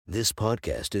This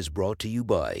podcast is brought to you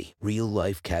by Real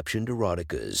Life Captioned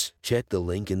Eroticas. Check the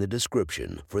link in the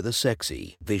description for the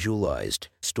sexy, visualized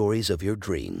stories of your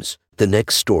dreams. The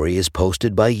next story is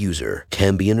posted by user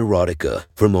Cambion Erotica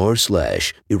from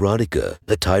r/erotica.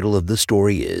 The title of the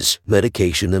story is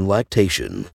Medication and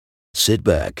Lactation. Sit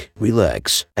back,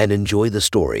 relax, and enjoy the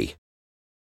story.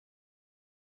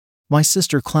 My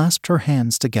sister clasped her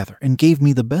hands together and gave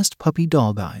me the best puppy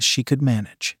dog eyes she could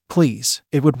manage. Please,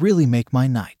 it would really make my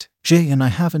night. Jay and I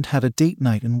haven't had a date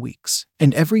night in weeks,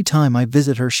 and every time I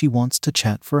visit her she wants to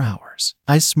chat for hours.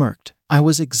 I smirked. I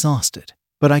was exhausted,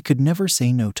 but I could never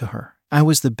say no to her. I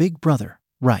was the big brother,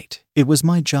 right? It was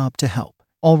my job to help.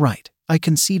 All right, I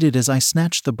conceded as I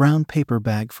snatched the brown paper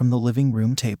bag from the living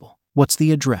room table. What's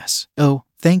the address? Oh,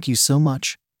 thank you so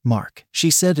much, Mark, she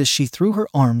said as she threw her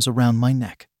arms around my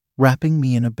neck, wrapping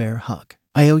me in a bear hug.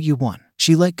 I owe you one.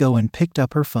 She let go and picked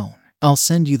up her phone. I'll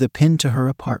send you the pin to her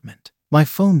apartment. My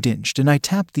phone dinged and I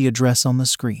tapped the address on the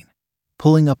screen,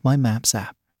 pulling up my Maps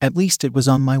app. At least it was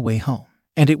on my way home.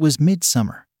 And it was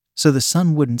midsummer, so the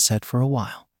sun wouldn't set for a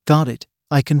while. Got it,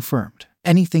 I confirmed.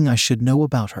 Anything I should know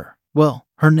about her? Well,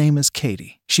 her name is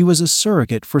Katie. She was a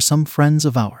surrogate for some friends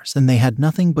of ours and they had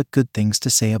nothing but good things to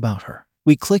say about her.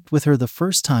 We clicked with her the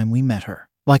first time we met her.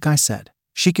 Like I said,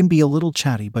 she can be a little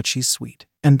chatty but she's sweet.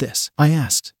 And this? I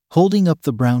asked, holding up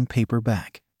the brown paper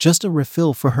bag. Just a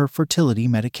refill for her fertility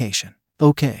medication.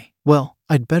 Okay, well,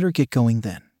 I'd better get going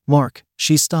then. Mark,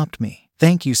 she stopped me.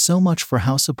 Thank you so much for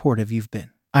how supportive you've been.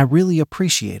 I really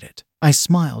appreciate it. I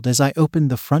smiled as I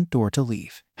opened the front door to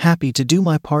leave, happy to do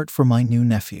my part for my new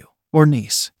nephew. Or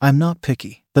niece. I'm not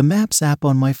picky. The Maps app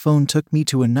on my phone took me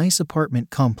to a nice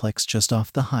apartment complex just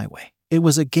off the highway. It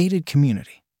was a gated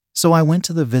community. So I went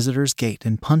to the visitor's gate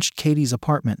and punched Katie's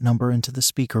apartment number into the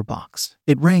speaker box.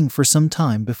 It rang for some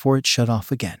time before it shut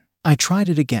off again. I tried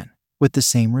it again, with the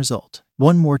same result.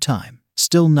 One more time,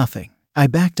 still nothing. I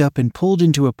backed up and pulled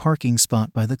into a parking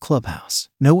spot by the clubhouse.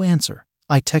 No answer.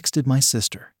 I texted my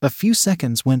sister. A few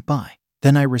seconds went by,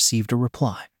 then I received a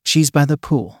reply. She's by the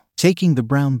pool, taking the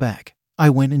brown bag. I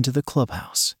went into the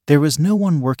clubhouse. There was no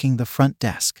one working the front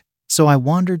desk. So I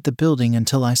wandered the building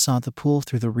until I saw the pool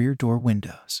through the rear door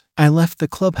windows. I left the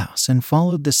clubhouse and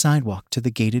followed the sidewalk to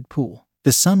the gated pool.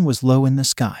 The sun was low in the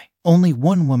sky. Only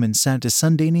one woman sat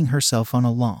sunbathing herself on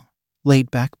a long,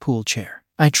 laid-back pool chair.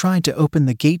 I tried to open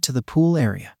the gate to the pool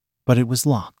area, but it was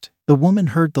locked. The woman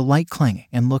heard the light clanging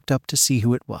and looked up to see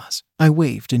who it was. I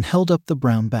waved and held up the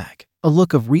brown bag. A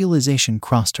look of realization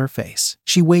crossed her face.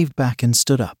 She waved back and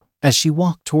stood up. As she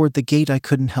walked toward the gate, I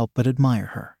couldn't help but admire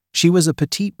her. She was a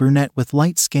petite brunette with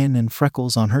light skin and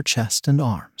freckles on her chest and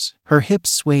arms. Her hips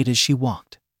swayed as she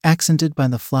walked, accented by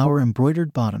the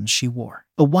flower-embroidered bottoms she wore.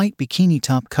 A white bikini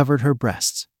top covered her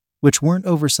breasts, which weren't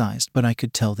oversized but I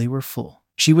could tell they were full.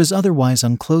 She was otherwise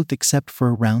unclothed except for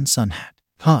a round sun hat.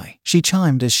 Hi, she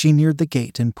chimed as she neared the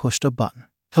gate and pushed a button.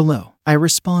 Hello, I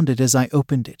responded as I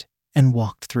opened it and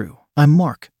walked through. I'm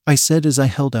Mark, I said as I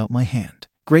held out my hand.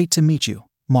 Great to meet you,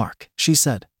 Mark, she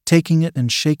said, taking it and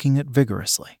shaking it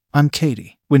vigorously. I'm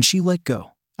Katie. When she let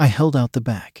go, I held out the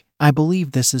bag. I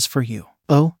believe this is for you.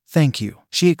 Oh, thank you,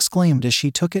 she exclaimed as she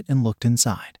took it and looked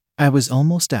inside. I was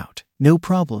almost out. No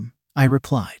problem, I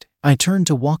replied. I turned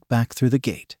to walk back through the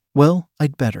gate. Well,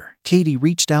 I'd better. Katie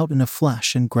reached out in a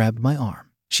flash and grabbed my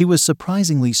arm. She was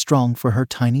surprisingly strong for her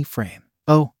tiny frame.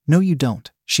 Oh, no you don't,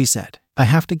 she said. I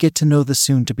have to get to know the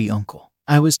soon-to-be uncle.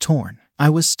 I was torn. I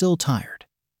was still tired.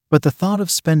 But the thought of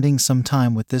spending some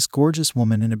time with this gorgeous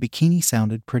woman in a bikini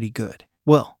sounded pretty good.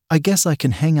 Well, I guess I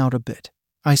can hang out a bit,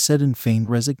 I said in feigned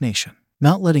resignation.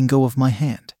 Not letting go of my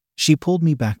hand, she pulled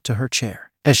me back to her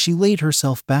chair. As she laid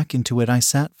herself back into it, I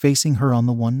sat facing her on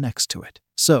the one next to it.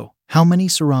 So, how many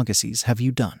surrogacies have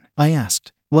you done? I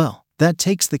asked. Well, that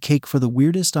takes the cake for the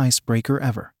weirdest icebreaker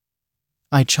ever.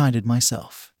 I chided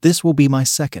myself. This will be my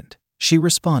second, she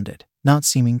responded, not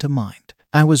seeming to mind.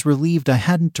 I was relieved I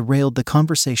hadn't derailed the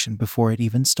conversation before it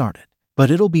even started.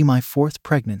 But it'll be my fourth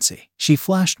pregnancy. She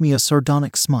flashed me a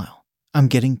sardonic smile. I'm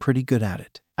getting pretty good at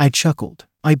it. I chuckled.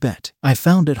 I bet. I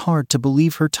found it hard to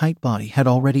believe her tight body had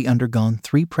already undergone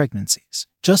 3 pregnancies.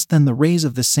 Just then the rays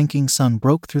of the sinking sun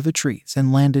broke through the trees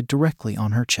and landed directly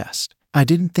on her chest. I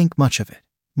didn't think much of it.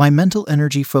 My mental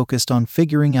energy focused on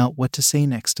figuring out what to say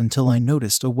next until I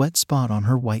noticed a wet spot on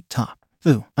her white top.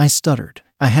 Ooh, I stuttered.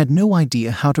 I had no idea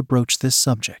how to broach this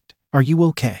subject. Are you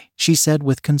okay? She said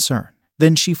with concern.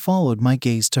 Then she followed my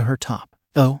gaze to her top.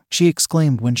 Oh, she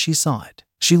exclaimed when she saw it.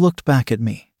 She looked back at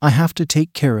me. I have to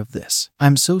take care of this.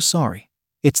 I'm so sorry.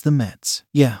 It's the meds.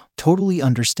 Yeah, totally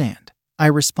understand, I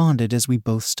responded as we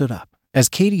both stood up. As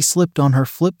Katie slipped on her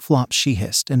flip-flops, she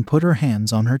hissed and put her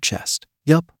hands on her chest.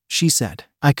 Yup, she said.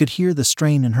 I could hear the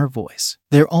strain in her voice.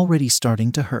 They're already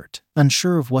starting to hurt.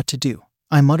 Unsure of what to do,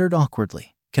 I muttered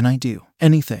awkwardly. Can I do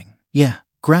anything? Yeah,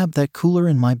 grab that cooler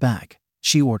in my bag,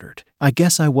 she ordered. I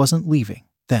guess I wasn't leaving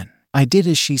then. I did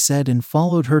as she said and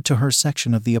followed her to her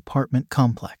section of the apartment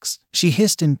complex. She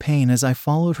hissed in pain as I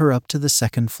followed her up to the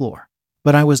second floor.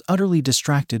 But I was utterly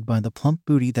distracted by the plump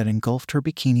booty that engulfed her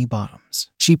bikini bottoms.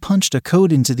 She punched a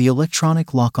code into the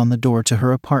electronic lock on the door to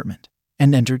her apartment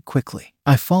and entered quickly.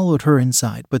 I followed her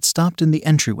inside but stopped in the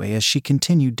entryway as she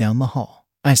continued down the hall.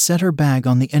 I set her bag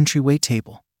on the entryway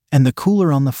table and the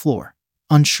cooler on the floor,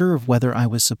 unsure of whether I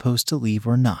was supposed to leave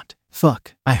or not.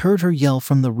 Fuck, I heard her yell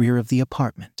from the rear of the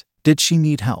apartment. Did she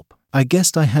need help? I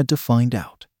guessed I had to find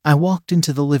out. I walked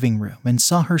into the living room and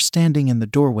saw her standing in the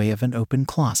doorway of an open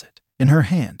closet. In her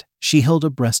hand, she held a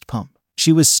breast pump.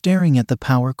 She was staring at the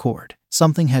power cord.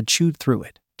 Something had chewed through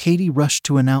it. Katie rushed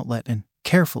to an outlet and,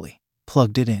 carefully,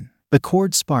 plugged it in. The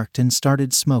cord sparked and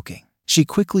started smoking. She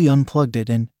quickly unplugged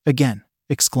it and, again,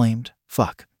 exclaimed,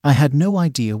 "Fuck." I had no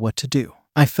idea what to do.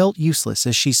 I felt useless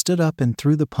as she stood up and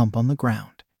threw the pump on the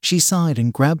ground. She sighed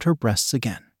and grabbed her breasts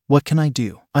again. "What can I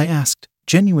do?" I asked,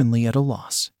 genuinely at a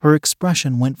loss. Her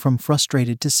expression went from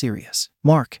frustrated to serious.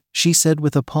 "Mark," she said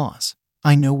with a pause,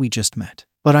 "I know we just met,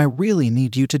 but I really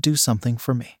need you to do something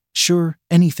for me." "Sure,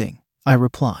 anything," I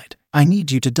replied. "I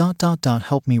need you to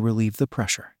help me relieve the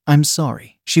pressure." "I'm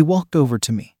sorry." She walked over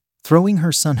to me, throwing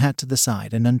her sun hat to the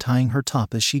side and untying her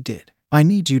top as she did. "I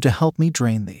need you to help me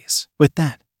drain these." With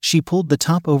that, she pulled the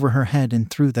top over her head and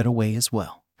threw that away as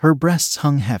well. Her breasts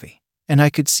hung heavy, and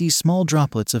I could see small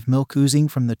droplets of milk oozing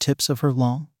from the tips of her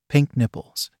long, pink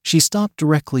nipples. She stopped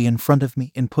directly in front of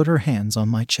me and put her hands on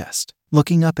my chest.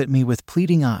 Looking up at me with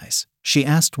pleading eyes, she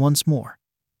asked once more,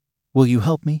 "Will you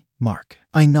help me, Mark?"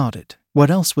 I nodded. What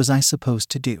else was I supposed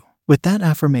to do? With that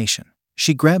affirmation,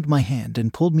 she grabbed my hand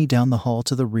and pulled me down the hall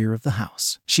to the rear of the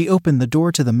house. She opened the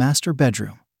door to the master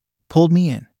bedroom, pulled me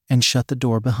in, and shut the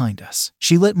door behind us.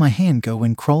 She let my hand go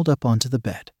and crawled up onto the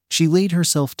bed. She laid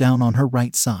herself down on her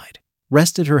right side,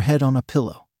 rested her head on a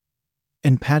pillow,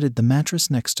 and patted the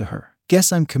mattress next to her.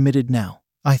 Guess I'm committed now,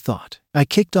 I thought. I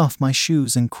kicked off my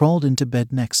shoes and crawled into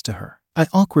bed next to her. I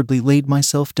awkwardly laid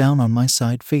myself down on my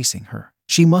side facing her.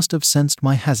 She must have sensed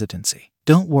my hesitancy.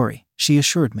 "Don't worry," she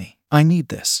assured me. "I need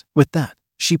this." With that,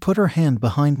 she put her hand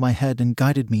behind my head and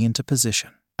guided me into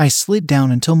position. I slid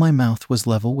down until my mouth was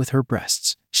level with her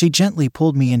breasts. She gently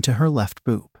pulled me into her left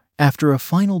boob. After a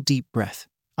final deep breath,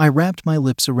 I wrapped my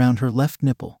lips around her left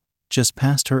nipple, just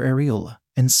past her areola,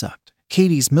 and sucked.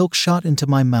 Katie's milk shot into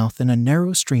my mouth in a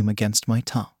narrow stream against my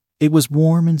tongue. It was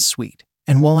warm and sweet,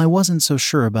 and while I wasn't so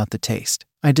sure about the taste,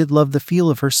 I did love the feel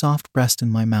of her soft breast in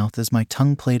my mouth as my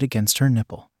tongue played against her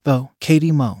nipple. "Oh,"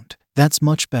 Katie moaned. "That's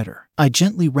much better." I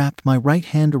gently wrapped my right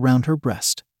hand around her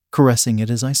breast, caressing it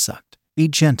as I sucked. "Be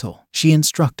gentle," she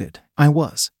instructed. I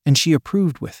was, and she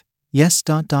approved with, "Yes,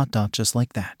 just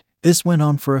like that." This went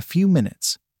on for a few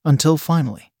minutes, until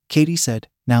finally, Katie said,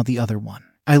 "Now the other one."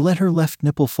 I let her left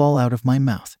nipple fall out of my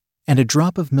mouth, and a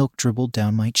drop of milk dribbled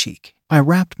down my cheek. I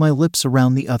wrapped my lips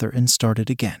around the other and started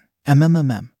again.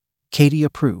 Katie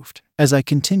approved. As I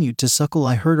continued to suckle,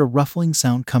 I heard a ruffling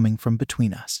sound coming from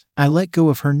between us. I let go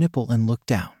of her nipple and looked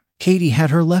down. Katie had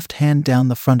her left hand down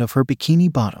the front of her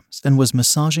bikini bottoms and was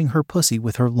massaging her pussy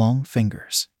with her long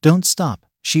fingers. "Don't stop,"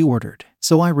 she ordered.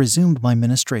 So I resumed my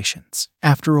ministrations.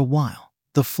 After a while,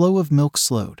 the flow of milk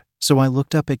slowed, so I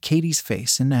looked up at Katie's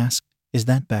face and asked, "Is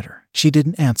that better?" She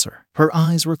didn't answer. Her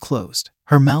eyes were closed,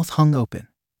 her mouth hung open,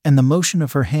 and the motion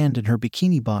of her hand in her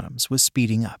bikini bottoms was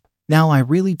speeding up. Now I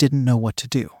really didn't know what to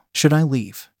do. Should I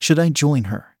leave? Should I join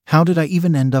her? How did I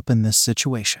even end up in this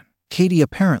situation? Katie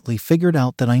apparently figured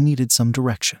out that I needed some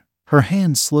direction. Her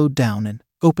hand slowed down and,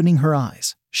 opening her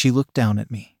eyes, she looked down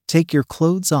at me. "Take your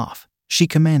clothes off," she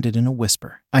commanded in a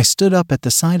whisper. I stood up at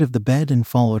the side of the bed and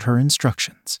followed her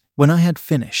instructions. When I had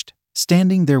finished,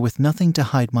 standing there with nothing to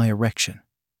hide my erection,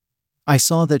 I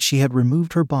saw that she had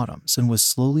removed her bottoms and was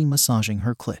slowly massaging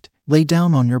her clit. "Lay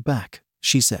down on your back,"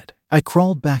 she said. I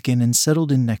crawled back in and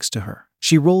settled in next to her.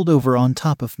 She rolled over on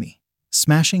top of me,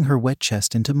 smashing her wet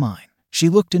chest into mine. She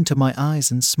looked into my eyes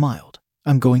and smiled.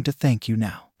 "I'm going to thank you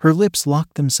now." Her lips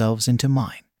locked themselves into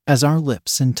mine. As our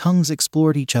lips and tongues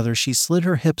explored each other, she slid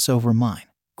her hips over mine,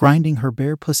 grinding her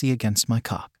bare pussy against my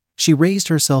cock. She raised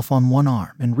herself on one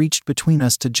arm and reached between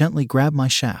us to gently grab my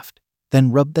shaft,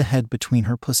 then rubbed the head between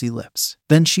her pussy lips.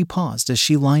 Then she paused as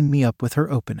she lined me up with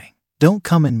her opening. "Don't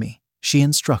come in me," she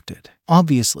instructed.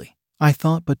 Obviously, I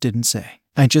thought but didn't say.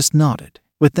 I just nodded.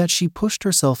 With that, she pushed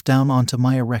herself down onto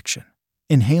my erection,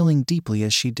 inhaling deeply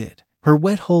as she did. Her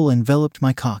wet hole enveloped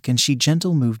my cock and she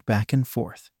gently moved back and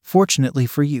forth. "Fortunately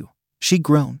for you," she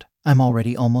groaned, I'm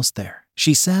already almost there.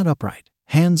 She sat upright,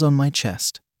 hands on my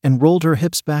chest, and rolled her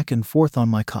hips back and forth on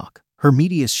my cock, her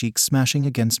medius cheeks smashing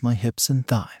against my hips and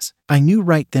thighs. I knew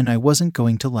right then I wasn't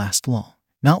going to last long.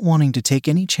 Not wanting to take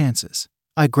any chances,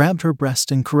 I grabbed her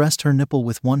breast and caressed her nipple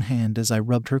with one hand as I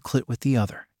rubbed her clit with the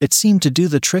other. It seemed to do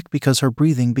the trick because her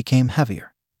breathing became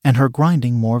heavier and her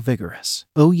grinding more vigorous.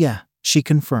 "Oh yeah," she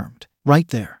confirmed. Right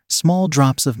there, small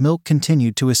drops of milk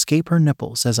continued to escape her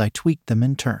nipples as I tweaked them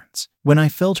in turns. When I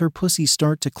felt her pussy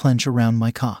start to clench around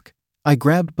my cock, I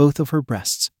grabbed both of her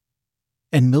breasts,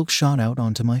 and milk shot out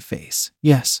onto my face.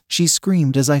 "Yes," she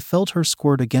screamed as I felt her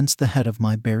squirt against the head of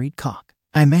my buried cock.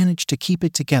 I managed to keep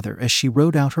it together as she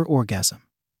rode out her orgasm,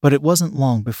 but it wasn't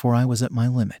long before I was at my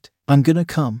limit. "I'm gonna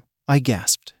come," I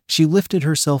gasped. She lifted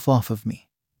herself off of me,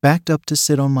 backed up to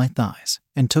sit on my thighs,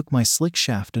 and took my slick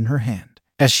shaft in her hand.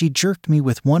 As she jerked me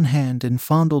with one hand and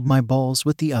fondled my balls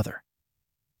with the other,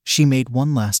 she made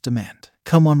one last demand.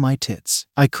 "Come on my tits."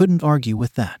 I couldn't argue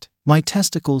with that. My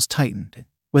testicles tightened.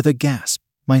 With a gasp,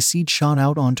 my seed shot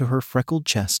out onto her freckled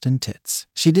chest and tits.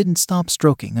 She didn't stop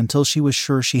stroking until she was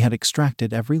sure she had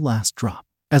extracted every last drop.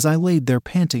 As I laid there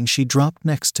panting, she dropped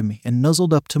next to me and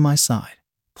nuzzled up to my side,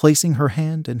 placing her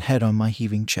hand and head on my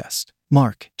heaving chest.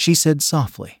 "Mark," she said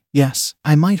softly. "Yes,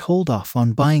 I might hold off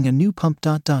on buying a new pump ...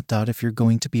 if you're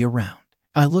going to be around."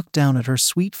 I looked down at her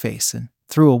sweet face and,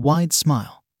 through a wide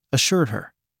smile, assured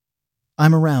her,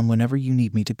 "I'm around whenever you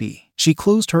need me to be." She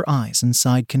closed her eyes and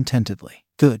sighed contentedly.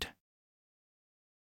 "Good.